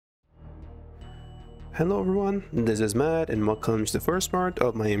Hello everyone, this is Matt and welcome to the first part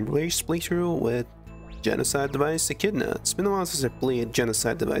of my Embraced playthrough with Genocide Device Echidna. It's been a while since I played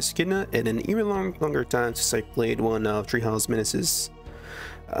Genocide Device Echidna and an even longer time since I played one of Treehouse Menace's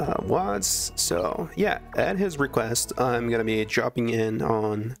WADs. So yeah, at his request, I'm gonna be dropping in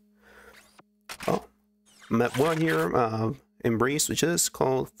on map 1 here, Embraced, which is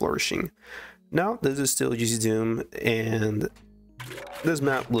called Flourishing. Now, this is still GC Doom, and this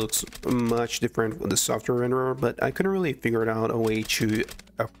map looks much different with the software renderer, but I couldn't really figure out a way to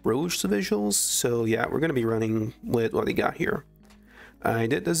approach the visuals, so yeah, we're gonna be running with what they got here. I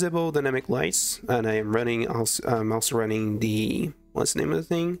did disable dynamic lights, and I'm also running the, what's the name of the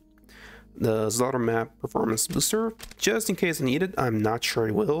thing? The Slaughter Map Performance Booster, just in case I need it. I'm not sure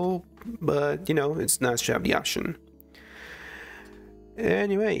I will, but you know, it's nice to have the option.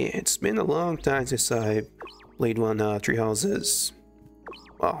 Anyway, it's been a long time since I played one Treehouse's,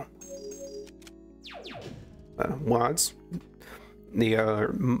 well, WADs.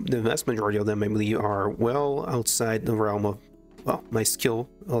 The vast majority of them, I believe, are well outside the realm of, well, my skill,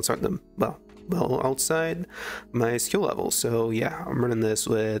 outside them, well, outside my skill level. So yeah, I'm running this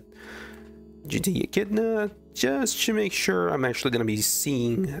with GT Echidna just to make sure I'm actually going to be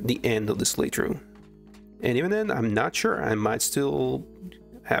seeing the end of this playthrough. And even then, I'm not sure. I might still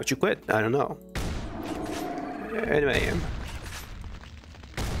have to quit. I don't know. Anyway,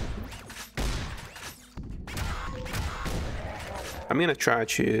 I'm gonna try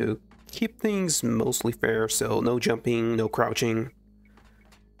to keep things mostly fair, so no jumping, no crouching.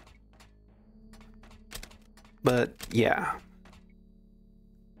 But yeah,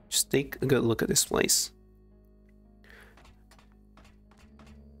 just take a good look at this place.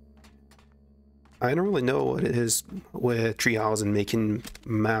 I don't really know what it is with Treehouse and making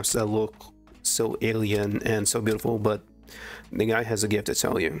maps that look so alien and so beautiful, but the guy has a gift to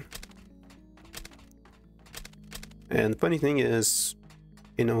tell you. And the funny thing is,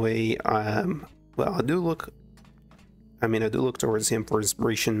 in a way, well, I do look towards him for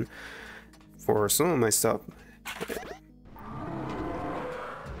inspiration for some of my stuff.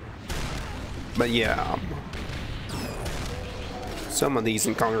 But yeah, some of these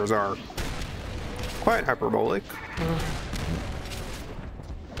encounters are quite hyperbolic,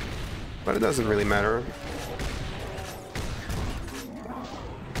 but it doesn't really matter.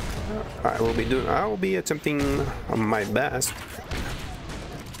 I will be attempting my best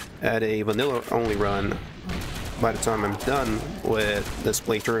at a vanilla only run by the time I'm done with this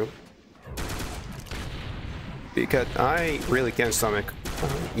playthrough, because I really can't stomach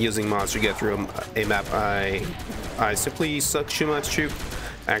using mods to get through a map I simply suck too much to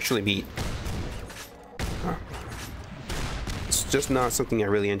actually beat. It's just not something I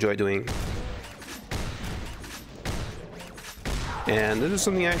really enjoy doing. And this is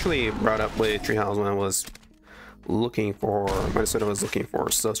something I actually brought up with Treehouse when I was looking for, when I said I was looking for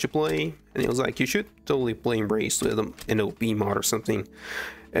stuff to play, and it was like, you should totally play Embraced with an OP mod or something.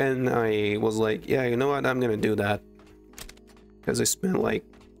 And I was like, yeah, you know what, I'm gonna do that, because I spent like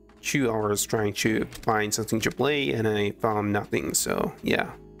 2 hours trying to find something to play and I found nothing. So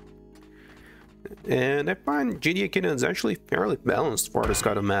yeah, and I find GT Echidna is actually fairly balanced for this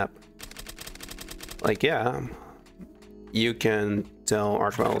kind of map. Like, yeah, you can tell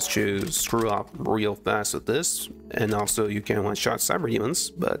archviles to screw up real fast with this, and also you can one-shot cyber demons,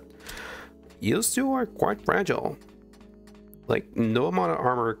 but you still are quite fragile. Like, no amount of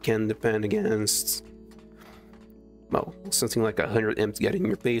armor can defend against, well, something like 100 imps getting in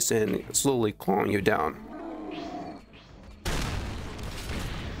your face and slowly clawing you down.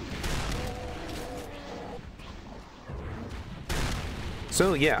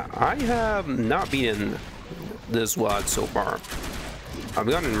 So yeah, I have not beaten this WAD so far. I've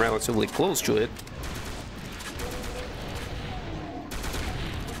gotten relatively close to it.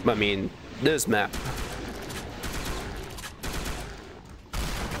 I mean, this map.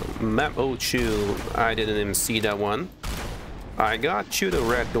 Map 02, I didn't even see that one. I got to the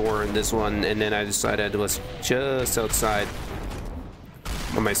red door in this one, and then I decided it was just outside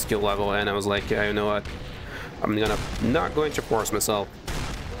of my skill level, and I was like, yeah, you know what? I'm not going to force myself.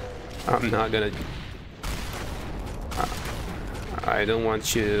 I'm not gonna. I don't want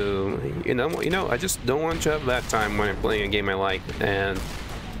to, you know, I just don't want to have that time when I'm playing a game I like, and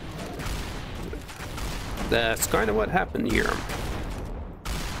that's kind of what happened here.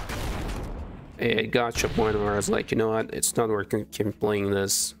 It got to a point where I was like, you know what, it's not worth keep playing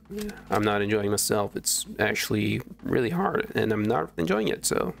this. I'm not enjoying myself. It's actually really hard, and I'm not enjoying it,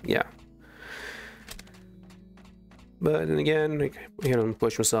 so yeah. But then again, like, you know,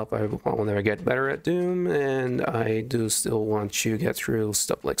 push myself. I will never get better at Doom, and I do still want to get through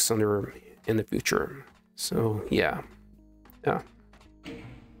stuff like Thunder in the future. So yeah.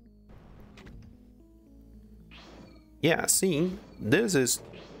 Yeah, see, this is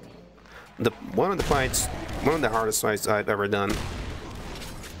one of the hardest fights I've ever done,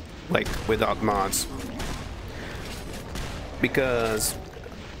 like without mods, because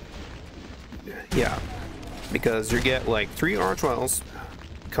you get like 3 R12s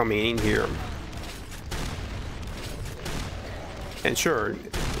coming in here, and sure,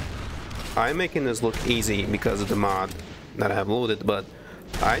 I'm making this look easy because of the mod that I have loaded, but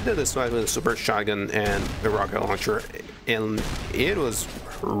I did this fight with a super shotgun and the rocket launcher, and it was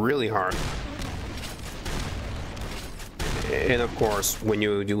really hard. And of course, when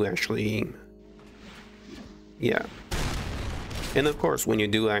you do actually,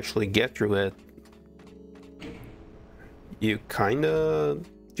 get through it, you kind of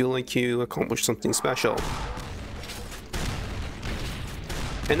feel like you accomplished something special.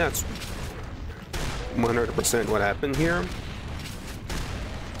 And that's 100% what happened here.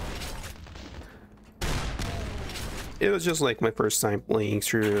 It was just like my first time playing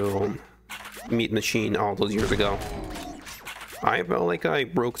through Meat Machine all those years ago. I felt like I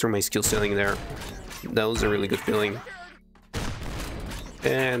broke through my skill ceiling there. That was a really good feeling.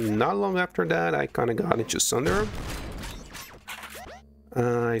 And not long after that, I kind of got into Sunder.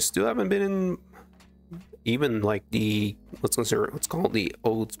 I still haven't been in even like the what's called the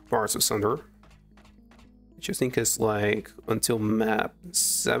old parts of Sunder, which I think is like until map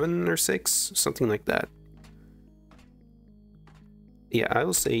 7 or 6, something like that. Yeah, I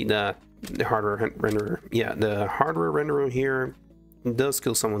will say that the hardware renderer here does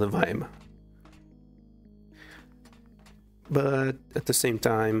kill some of the vibe, but at the same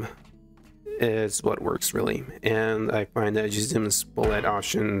time, it's what works really. And I find that GZM's bullet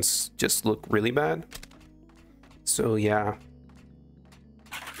options just look really bad. So yeah,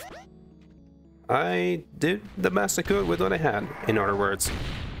 I did the best I could with what I had, in other words.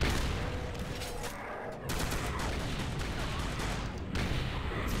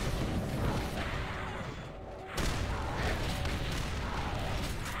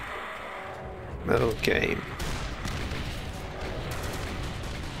 Okay.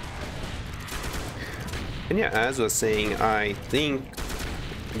 And yeah, as I was saying, I think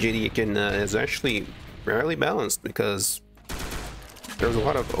JD is actually fairly balanced, because there's a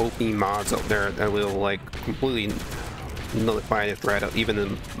lot of OP mods out there that will like completely nullify the threat of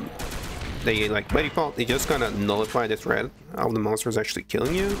even they like by default they just kind of nullify the threat of the monsters actually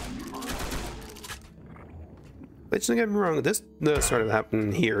killing you. But don't get me wrong, this does sort of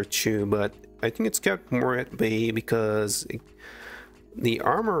happen here too, but I think it's kept more at bay because the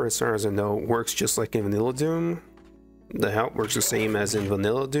armor, as far as I know, works just like in Vanilla Doom. The health works the same as in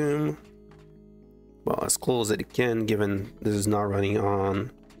Vanilla Doom. Well, as close as it can, given this is not running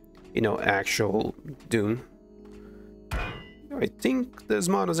on, actual Doom. I think this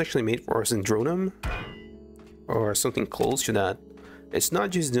mod was actually made for Syndronum, or something close to that. It's not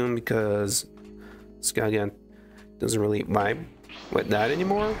just Doom because Skygan doesn't really vibe with that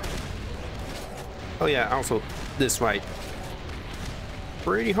anymore. Oh yeah, also this fight,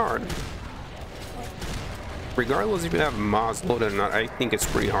 pretty hard. Regardless if you have mods loaded or not, I think it's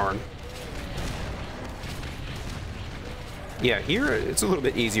pretty hard. Yeah, here it's a little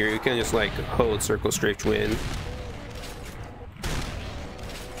bit easier. You can just like hold circle straight to win.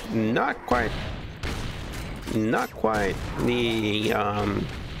 Not quite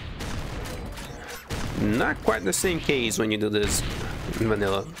the same case when you do this in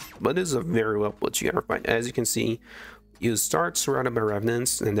vanilla, but this is a very well put together fight. As you can see, you start surrounded by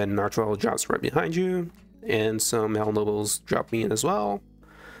revenants, and then Nartrell drops right behind you, and some Hell Nobles drop in as well.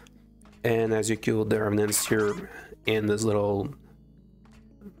 And as you kill the revenants here in this little,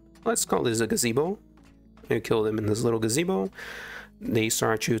 let's call this a gazebo, you kill them in this little gazebo, they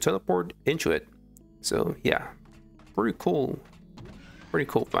start to teleport into it. So yeah, pretty cool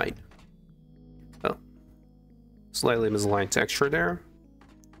fight. Oh, slightly misaligned texture there.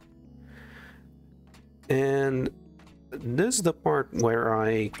 And this is the part where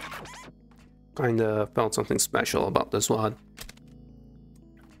I kind of felt something special about this WAD,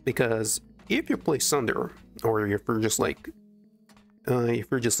 because if you play Sunder, or if you're just like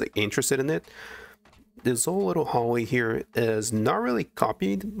interested in it, this whole little hallway here is not really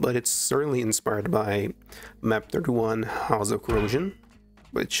copied, but it's certainly inspired by Map 31 House of Corrosion,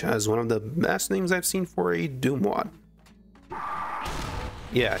 which has one of the best names I've seen for a Doom WAD.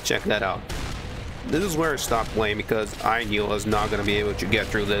 Yeah, check that out. This is where I stopped playing because I knew I was not going to be able to get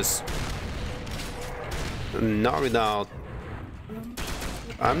through this. Not without...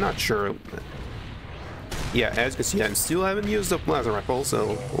 I'm not sure. Yeah, as you can see, I still haven't used the plasma rifle,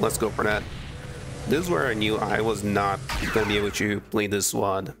 so let's go for that. This is where I knew I was not gonna be able to play this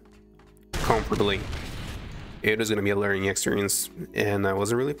WAD comfortably. It was gonna be a learning experience, and I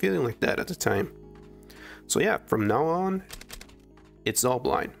wasn't really feeling like that at the time. So yeah, from now on, it's all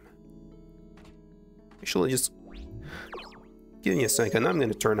blind. Actually, just give me a second. I'm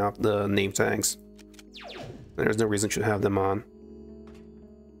gonna turn off the name tags. There's no reason to have them on.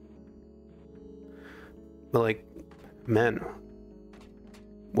 But like, man,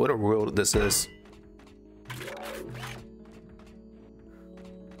 what a world this is.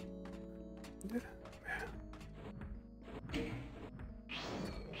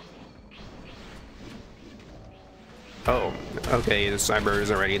 Oh, okay, the cyber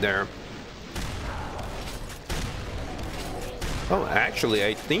is already there. Oh, actually,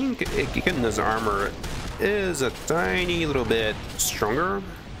 I think Echidna's armor is a tiny little bit stronger.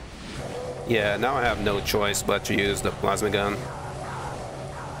 Yeah, now I have no choice but to use the plasma gun.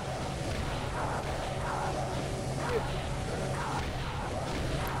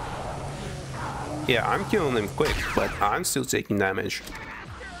 Yeah, I'm killing them quick, but I'm still taking damage.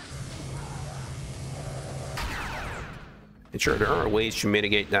 And sure, there are ways to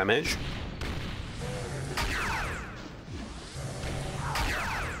mitigate damage.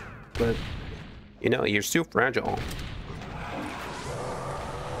 But, you know, you're still fragile.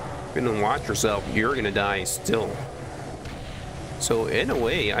 If you don't watch yourself, you're gonna die still. So in a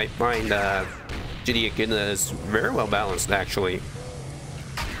way, I find that GD Echidna is very well balanced, actually.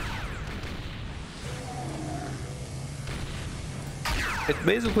 It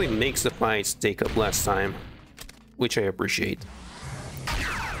basically makes the fights take up less time, which I appreciate.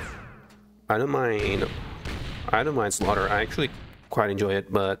 I don't mind slaughter. I actually quite enjoy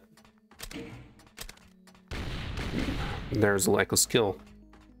it, but there's a lack of skill.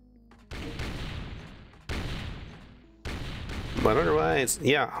 But otherwise,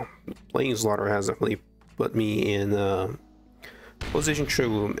 yeah, playing slaughter has definitely put me in a position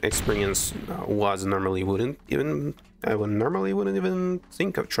to experience WADs normally wouldn't even. I would normally wouldn't even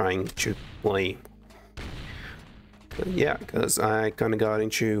think of trying to play. But yeah, because I kind of got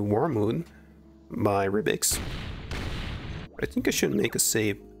into war mood by Rubik's. I think I should make a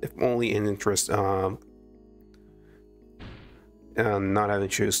save, if only in interest of not having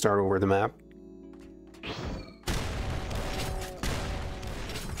to start over the map.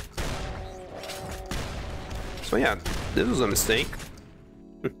 So yeah, this was a mistake.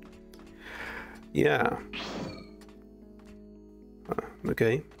 Yeah.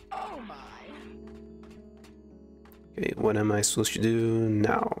 Okay. Okay, what am I supposed to do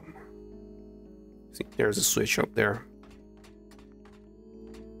now? See, there's a switch up there.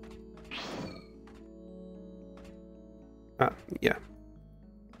 Ah, yeah.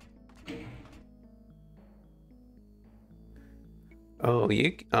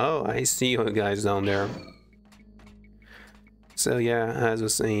 Oh, I see you guys down there. So yeah, as I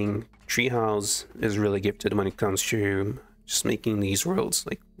was saying, Treehouse is really gifted when it comes to just making these worlds.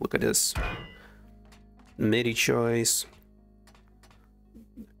 Like, look at this. MIDI choice,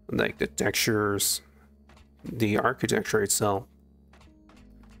 like the textures, the architecture itself.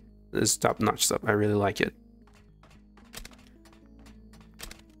 This is top-notch stuff. I really like it.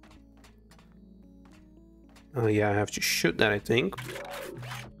 Oh yeah, I have to shoot that, I think.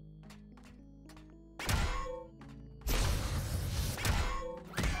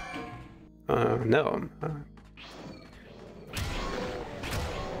 No.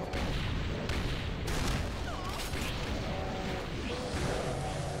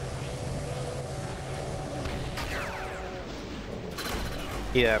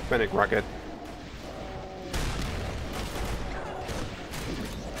 Yeah, Panic Rocket.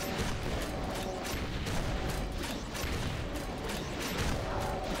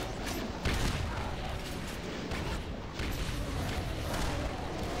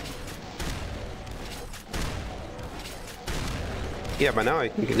 Yeah, but now I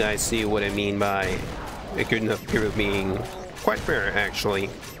think you guys see what I mean by it couldn't appear being quite fair, actually.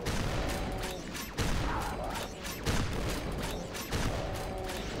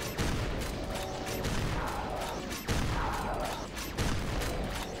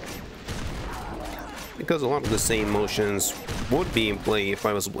 Because a lot of the same motions would be in play if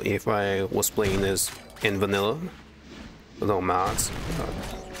I was playing this in vanilla without mods.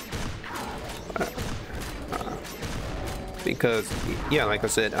 Because yeah, like I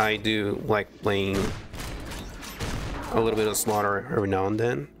said, I do like playing a little bit of slaughter every now and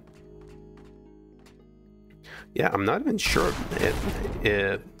then. Yeah, I'm not even sure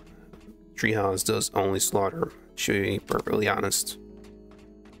if Treehouse does only slaughter, to be perfectly honest.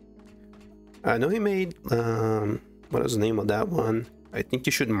 I know he made, what was the name of that one? I Think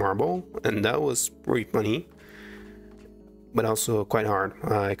You Should Marble, and that was pretty funny, but also quite hard.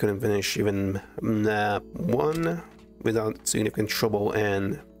 I couldn't finish even that one without significant trouble,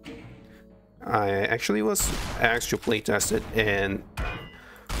 and I actually was asked to playtest it, and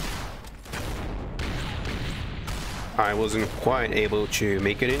I wasn't quite able to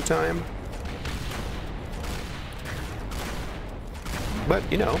make it in time. But,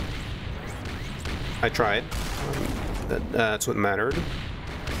 you know, I tried. That's what mattered.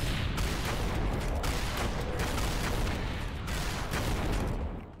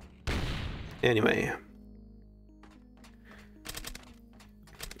 Anyway.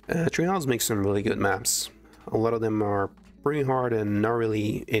 Treehouse makes some really good maps. A lot of them are pretty hard and not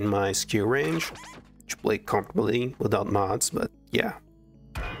really in my skill range to play comfortably without mods, but yeah.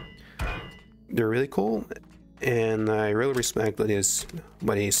 They're really cool, and I really respect what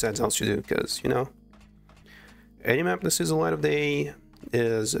he sets out to do, because, you know, any map that sees a light of day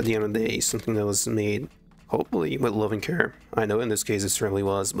is, at the end of the day, something that was made, hopefully, with love and care. I know in this case it certainly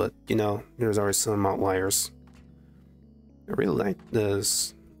was, but, you know, there's always some outliers. I really like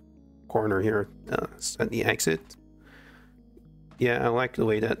this corner here at the exit. Yeah, I like the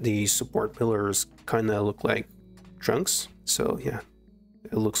way that the support pillars kind of look like trunks. So yeah,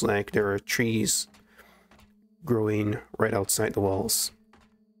 it looks like there are trees growing right outside the walls.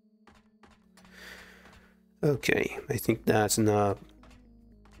 Okay, I think that's enough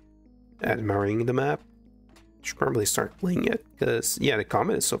admiring the map. Should probably start playing it, because yeah, the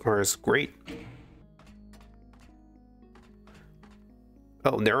comment so far is great.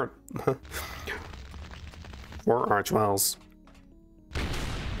 Oh, there are 4 arch wells.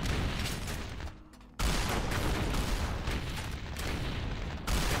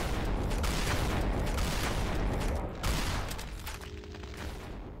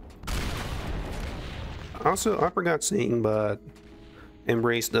 Also, I forgot saying, but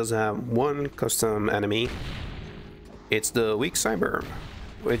Embraced does have one custom enemy. It's the weak cyber,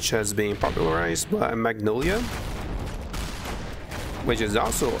 which has been popularized by Magnolia, which is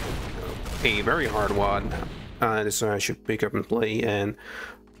also a very hard WAD. I decided I should pick up and play, and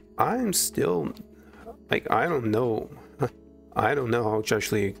I'm still like, I don't know how to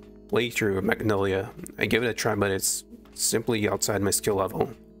actually play through Magnolia. I give it a try, but it's simply outside my skill level.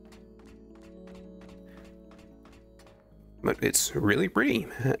 But it's really pretty,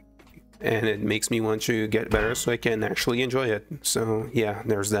 and it makes me want to get better so I can actually enjoy it. So yeah,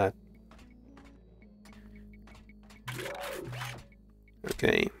 there's that.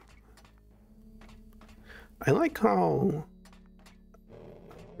 Okay. I like how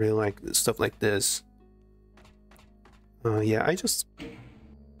I really like stuff like this. Yeah, I just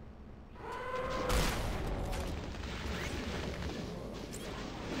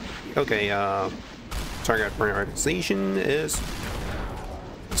okay, target prioritization is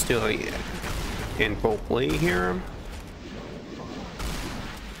still in full play here.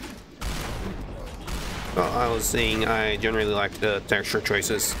 Well, I was saying I generally like the texture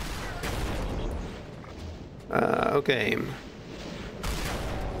choices. Okay.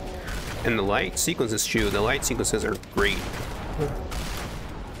 And the light sequences too. The light sequences are great.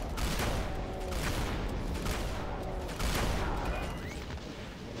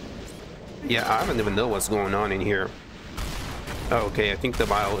 Yeah, I don't even know what's going on in here. Okay, I think the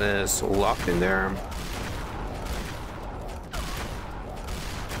vial is locked in there.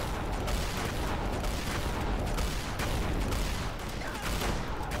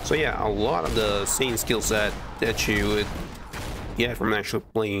 So yeah, a lot of the same skill set that you would get from actually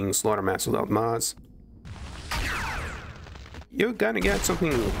playing Slaughter maps without mods, you're gonna get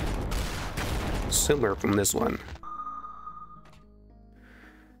something similar from this one.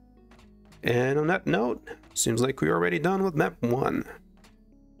 And on that note, seems like we're already done with map 1.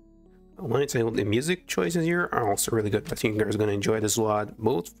 I want to say the music choices here are also really good. I think you guys are going to enjoy this WAD,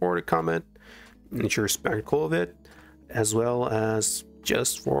 both for the comment and sheer spectacle of it, as well as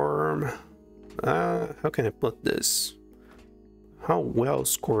just for, how can I put this? How well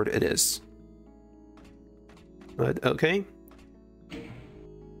scored it is. But okay.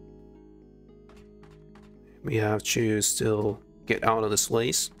 We have to still get out of this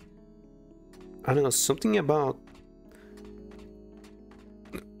place. I don't know, something about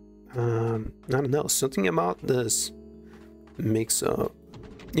I don't know, something about this mix of,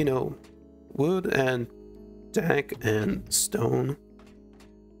 you know, wood and deck and stone,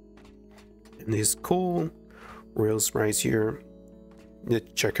 and these cool rail sprites here, the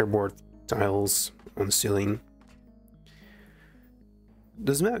checkerboard tiles on the ceiling.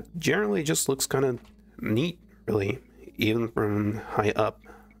 This map generally just looks kind of neat, really, even from high up.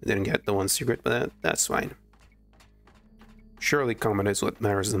 I didn't get the one secret, but that's fine. Surely combat is what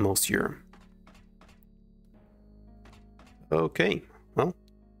matters the most here. Okay, well,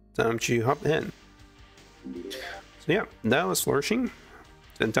 time to hop in. So yeah, that was Flourishing.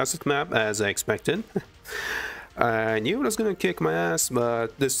 Fantastic map, as I expected. I knew it was gonna kick my ass,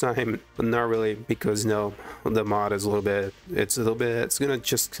 but this time not really, because you know the mod is it's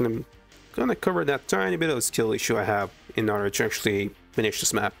gonna cover that tiny bit of a skill issue I have in order to actually finish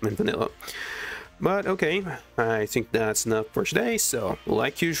this map in vanilla. But okay, I think that's enough for today. So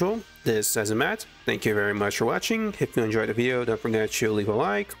like usual, this has been Matt. Thank you very much for watching. If you enjoyed the video, don't forget to leave a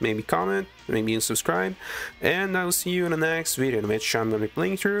like, maybe comment, maybe subscribe, and I will see you in the next video in which I'm gonna be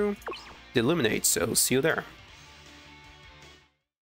playing through the Illuminate. So see you there.